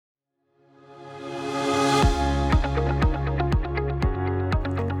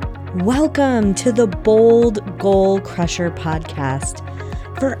Welcome to the Bold Goal Crusher podcast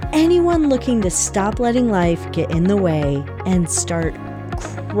for anyone looking to stop letting life get in the way and start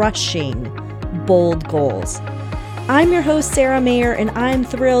crushing bold goals. I'm your host, Sarah Mayer, and I'm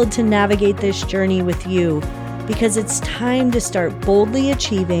thrilled to navigate this journey with you because it's time to start boldly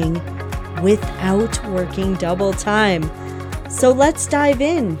achieving without working double time. So let's dive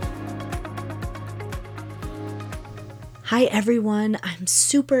in. Hi everyone, I'm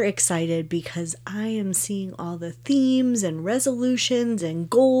super excited because I am seeing all the themes and resolutions and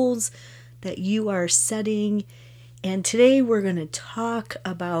goals that you are setting. And today we're going to talk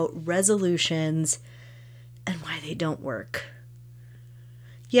about resolutions and why they don't work.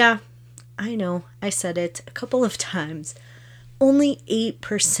 Yeah, I know, I said it a couple of times. Only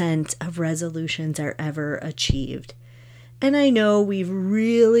 8% of resolutions are ever achieved. And I know we've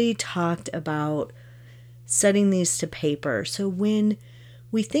really talked about setting these to paper. So when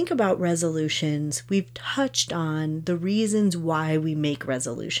we think about resolutions, we've touched on the reasons why we make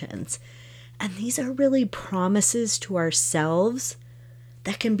resolutions. And these are really promises to ourselves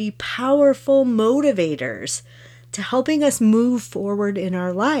that can be powerful motivators to helping us move forward in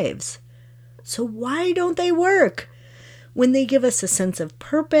our lives. So why don't they work? When they give us a sense of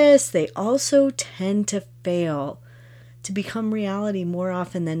purpose, they also tend to fail to become reality more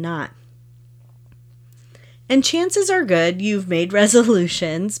often than not. And chances are good you've made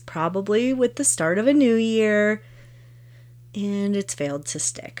resolutions, probably with the start of a new year, and it's failed to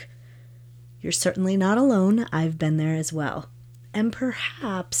stick. You're certainly not alone. I've been there as well. And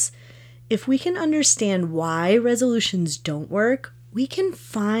perhaps if we can understand why resolutions don't work, we can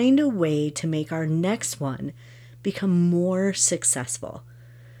find a way to make our next one become more successful.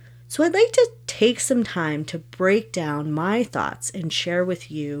 So I'd like to take some time to break down my thoughts and share with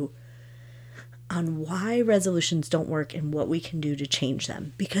you on why resolutions don't work and what we can do to change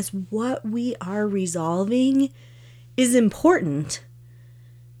them. Because what we are resolving is important,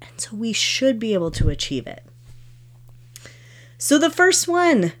 and so we should be able to achieve it. So the first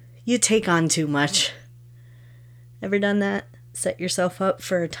one, you take on too much. Ever done that? Set yourself up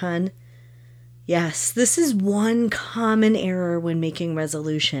for a ton? Yes, this is one common error when making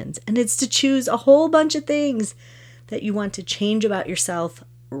resolutions, and it's to choose a whole bunch of things that you want to change about yourself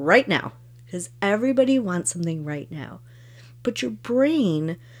right now. Because everybody wants something right now. But your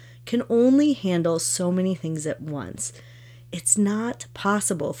brain can only handle so many things at once. It's not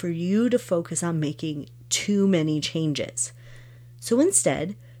possible for you to focus on making too many changes. So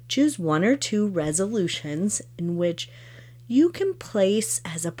instead, choose one or two resolutions in which you can place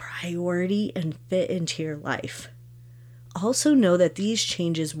as a priority and fit into your life. Also know that these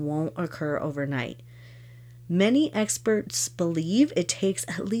changes won't occur overnight. Many experts believe it takes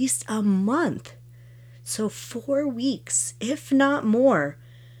at least a month, so 4 weeks, if not more,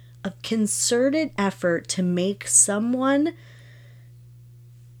 of concerted effort to make someone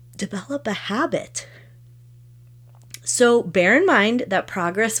develop a habit. So bear in mind that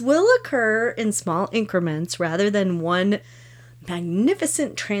progress will occur in small increments rather than one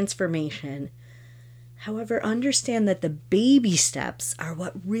magnificent transformation. However, understand that the baby steps are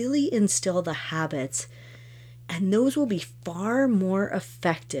what really instill the habits, and those will be far more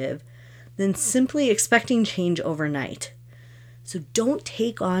effective than simply expecting change overnight. So don't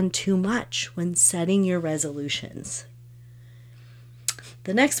take on too much when setting your resolutions.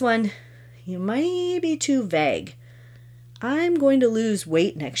 The next one, you might be too vague. I'm going to lose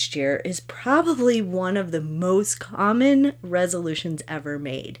weight next year is probably one of the most common resolutions ever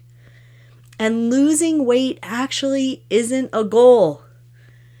made. And losing weight actually isn't a goal.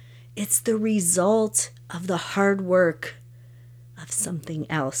 It's the result of the hard work of something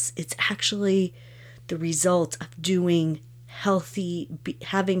else. It's actually the result of doing healthy,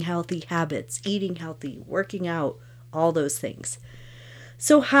 having healthy habits, eating healthy, working out, all those things.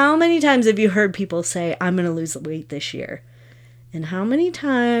 So how many times have you heard people say, I'm going to lose weight this year? And how many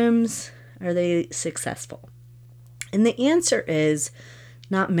times are they successful? And the answer is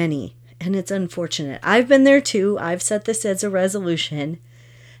not many. And it's unfortunate. I've been there too. I've set this as a resolution.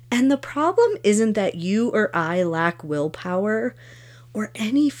 And the problem isn't that you or I lack willpower or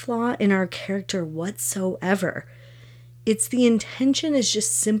any flaw in our character whatsoever. It's the intention is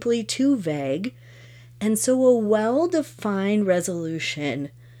just simply too vague. And so a well-defined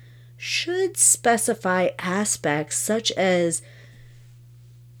resolution should specify aspects such as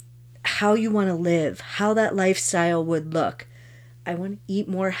how you want to live, how that lifestyle would look. I want to eat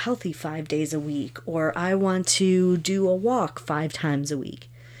more healthy 5 days a week, or I want to do a walk 5 times a week.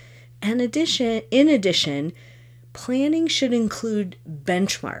 In addition, planning should include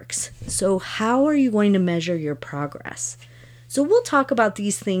benchmarks. So how are you going to measure your progress? So we'll talk about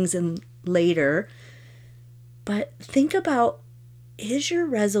these things later, but think about, is your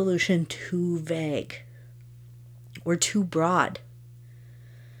resolution too vague or too broad?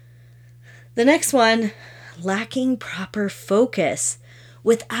 The next one, lacking proper focus.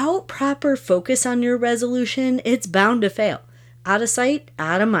 Without proper focus on your resolution, it's bound to fail. Out of sight,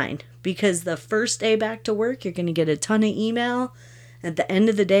 out of mind. Because the first day back to work, you're going to get a ton of email. At the end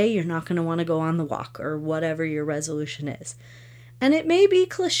of the day, you're not going to want to go on the walk or whatever your resolution is. And it may be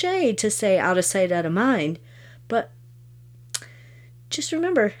cliche to say out of sight, out of mind, but just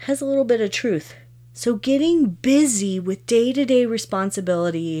remember, it has a little bit of truth. So getting busy with day-to-day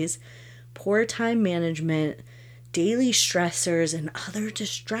responsibilities, poor time management, daily stressors, and other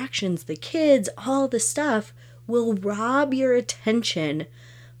distractions, the kids, all the stuff, will rob your attention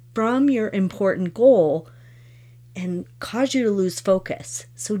from your important goal and cause you to lose focus.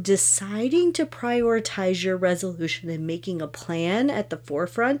 So deciding to prioritize your resolution and making a plan at the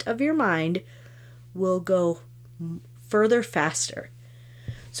forefront of your mind will go further faster.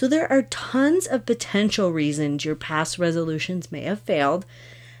 So there are tons of potential reasons your past resolutions may have failed,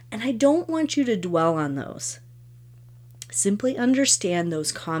 and I don't want you to dwell on those. Simply understand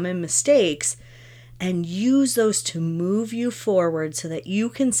those common mistakes and use those to move you forward so that you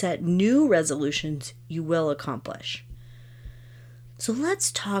can set new resolutions you will accomplish. So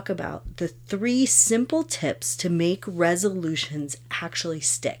let's talk about the 3 simple tips to make resolutions actually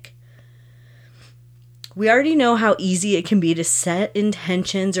stick. We already know how easy it can be to set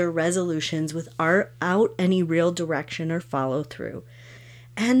intentions or resolutions without any real direction or follow through.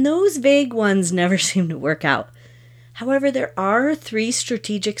 And those vague ones never seem to work out. However, there are 3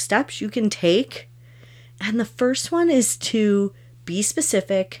 strategic steps you can take. And the first one is to be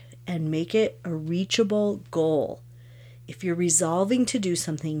specific and make it a reachable goal. If you're resolving to do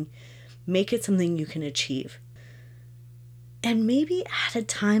something, make it something you can achieve. And maybe add a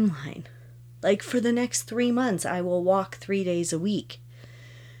timeline. Like for the next 3 months, I will walk 3 days a week.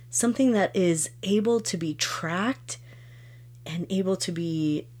 Something that is able to be tracked and able to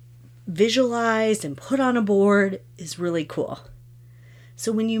be visualized and put on a board is really cool.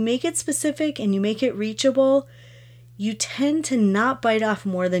 So when you make it specific and you make it reachable, you tend to not bite off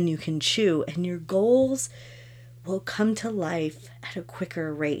more than you can chew, and your goals will come to life at a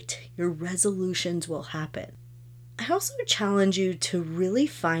quicker rate. Your resolutions will happen. I also challenge you to really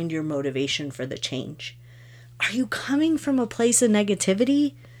find your motivation for the change. Are you coming from a place of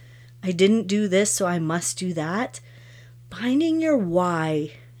negativity? I didn't do this, so I must do that. Finding your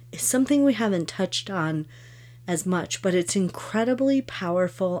why is something we haven't touched on as much, but it's incredibly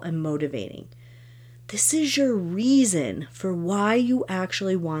powerful and motivating. This is your reason for why you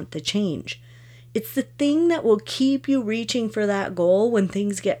actually want the change. It's the thing that will keep you reaching for that goal when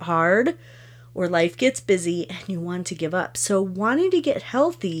things get hard or life gets busy and you want to give up. So wanting to get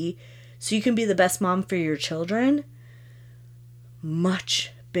healthy so you can be the best mom for your children,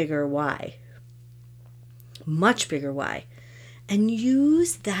 much bigger why. Much bigger why. And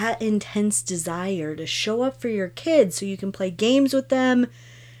use that intense desire to show up for your kids so you can play games with them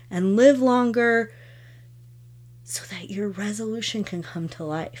and live longer so that your resolution can come to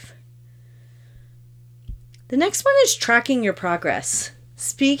life. The next one is tracking your progress.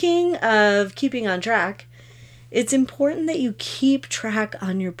 Speaking of keeping on track, it's important that you keep track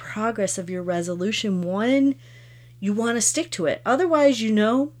on your progress of your resolution when you want to stick to it. Otherwise,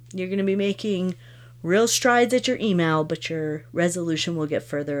 you're going to be making real strides at your email, but your resolution will get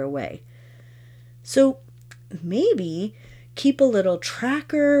further away. So maybe keep a little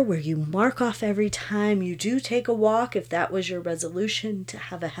tracker where you mark off every time you do take a walk, if that was your resolution to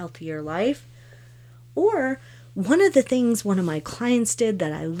have a healthier life. Or one of the things one of my clients did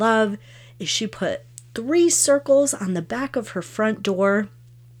that I love is she put 3 circles on the back of her front door.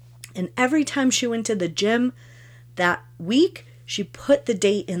 And every time she went to the gym that week, she put the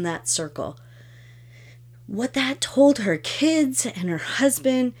date in that circle. What that told her kids and her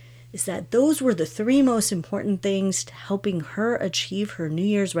husband is that those were the 3 most important things to helping her achieve her New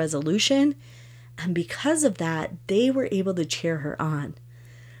Year's resolution. And because of that, they were able to cheer her on.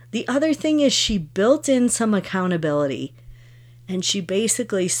 The other thing is she built in some accountability. And she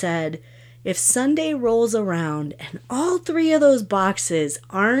basically said, if Sunday rolls around and all 3 of those boxes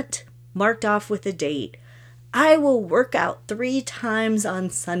aren't marked off with a date, I will work out 3 times on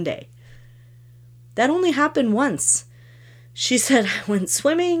Sunday. That only happened once. She said, I went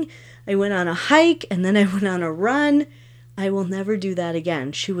swimming, I went on a hike, and then I went on a run. I will never do that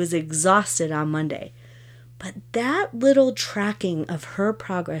again. She was exhausted on Monday. But that little tracking of her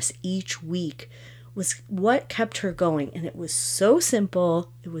progress each week was what kept her going. And it was so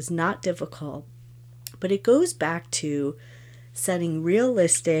simple. It was not difficult. But it goes back to setting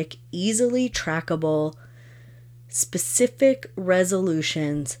realistic, easily trackable, specific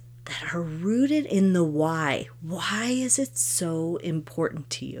resolutions that are rooted in the why. Why is it so important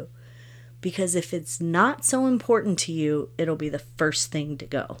to you? Because if it's not so important to you, it'll be the first thing to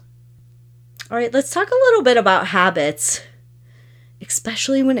go. All right, let's talk a little bit about habits,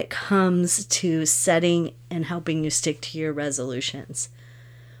 especially when it comes to setting and helping you stick to your resolutions.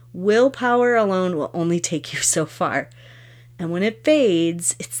 Willpower alone will only take you so far. And when it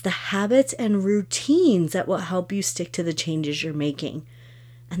fades, it's the habits and routines that will help you stick to the changes you're making.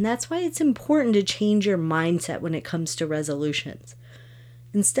 And that's why it's important to change your mindset when it comes to resolutions.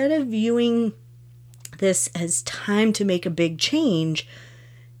 Instead of viewing this as time to make a big change,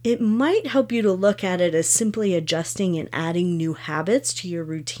 it might help you to look at it as simply adjusting and adding new habits to your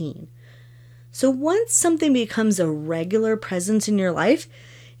routine. So once something becomes a regular presence in your life,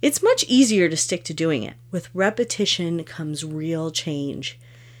 it's much easier to stick to doing it. With repetition comes real change.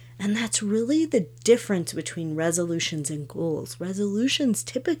 And that's really the difference between resolutions and goals. Resolutions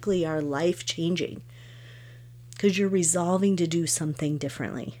typically are life-changing because you're resolving to do something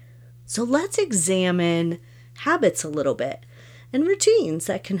differently. So let's examine habits a little bit and routines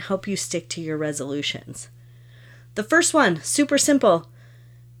that can help you stick to your resolutions. The first one, super simple,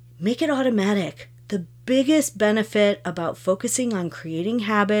 make it automatic. The biggest benefit about focusing on creating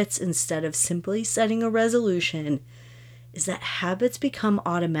habits instead of simply setting a resolution is that habits become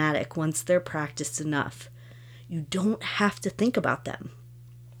automatic once they're practiced enough. You don't have to think about them.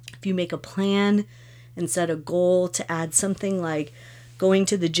 If you make a plan and set a goal to add something like going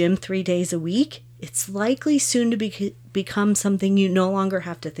to the gym 3 days a week, it's likely soon to become something you no longer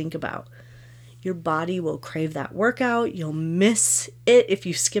have to think about. Your body will crave that workout. You'll miss it if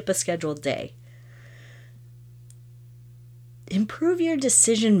you skip a scheduled day. Improve your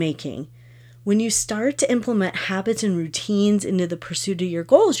decision making. When you start to implement habits and routines into the pursuit of your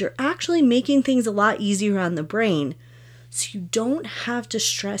goals, you're actually making things a lot easier on the brain. So you don't have to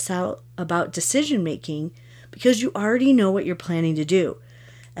stress out about decision making because you already know what you're planning to do,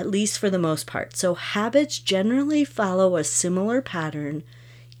 at least for the most part. So habits generally follow a similar pattern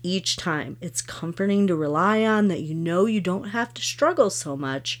each time. It's comforting to rely on that you know you don't have to struggle so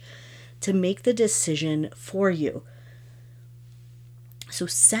much to make the decision for you. So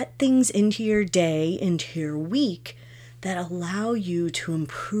set things into your day, into your week that allow you to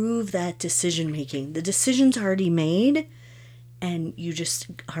improve that decision making. The decision's already made and you just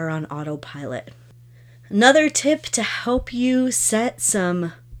are on autopilot. Another tip to help you set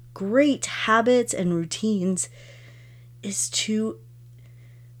some great habits and routines is to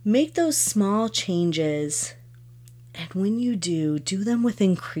make those small changes, and when you do them with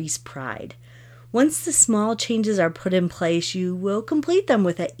increased pride. Once the small changes are put in place, you will complete them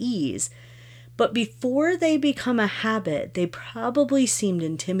with ease. But before they become a habit, they probably seemed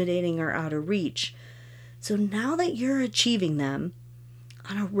intimidating or out of reach. So now that you're achieving them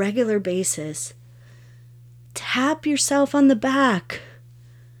on a regular basis, tap yourself on the back.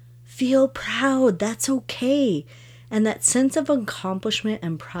 Feel proud. That's okay. And that sense of accomplishment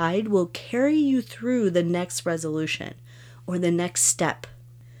and pride will carry you through the next resolution or the next step.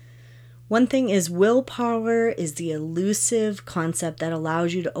 One thing is, willpower is the elusive concept that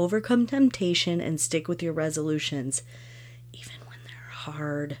allows you to overcome temptation and stick with your resolutions, even when they're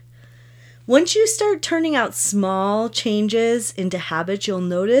hard. Once you start turning out small changes into habits, you'll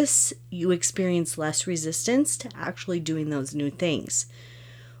notice you experience less resistance to actually doing those new things.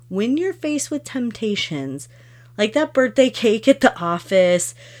 When you're faced with temptations, like that birthday cake at the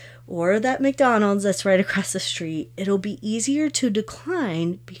office or that McDonald's that's right across the street, it'll be easier to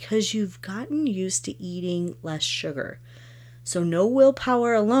decline because you've gotten used to eating less sugar. So no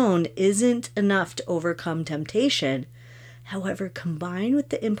willpower alone isn't enough to overcome temptation. However, combined with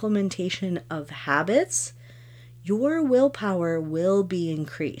the implementation of habits, your willpower will be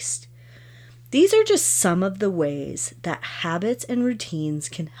increased. These are just some of the ways that habits and routines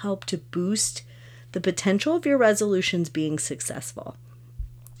can help to boost the potential of your resolutions being successful.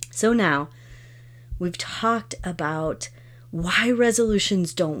 So now, we've talked about why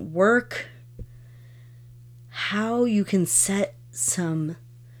resolutions don't work, how you can set some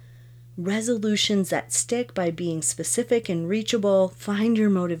resolutions that stick by being specific and reachable, find your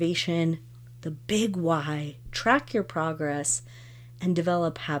motivation, the big why, track your progress, and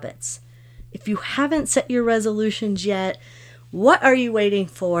develop habits. If you haven't set your resolutions yet, what are you waiting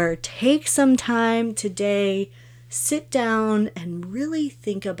for? Take some time today, sit down, and really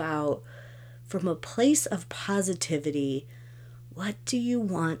think about, from a place of positivity, what do you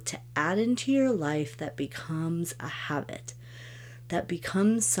want to add into your life that becomes a habit, that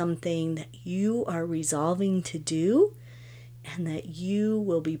becomes something that you are resolving to do and that you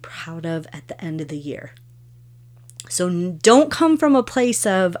will be proud of at the end of the year. So don't come from a place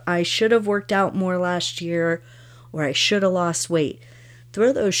of, I should have worked out more last year, or I should have lost weight.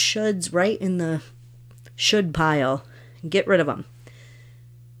 Throw those shoulds right in the should pile and get rid of them.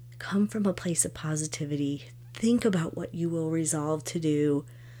 Come from a place of positivity. Think about what you will resolve to do.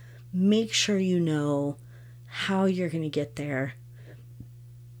 Make sure you know how you're going to get there.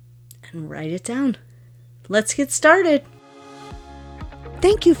 And write it down. Let's get started.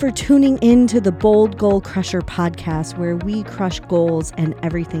 Thank you for tuning in to the Bold Goal Crusher podcast, where we crush goals and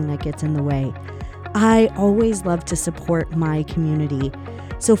everything that gets in the way. I always love to support my community,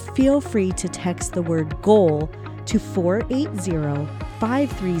 so feel free to text the word goal to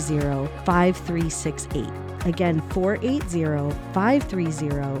 480-530-5368. Again,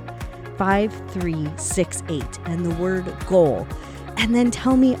 480-530-5368 and the word goal. And then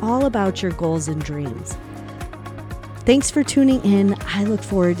tell me all about your goals and dreams. Thanks for tuning in. I look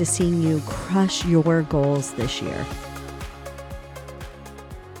forward to seeing you crush your goals this year.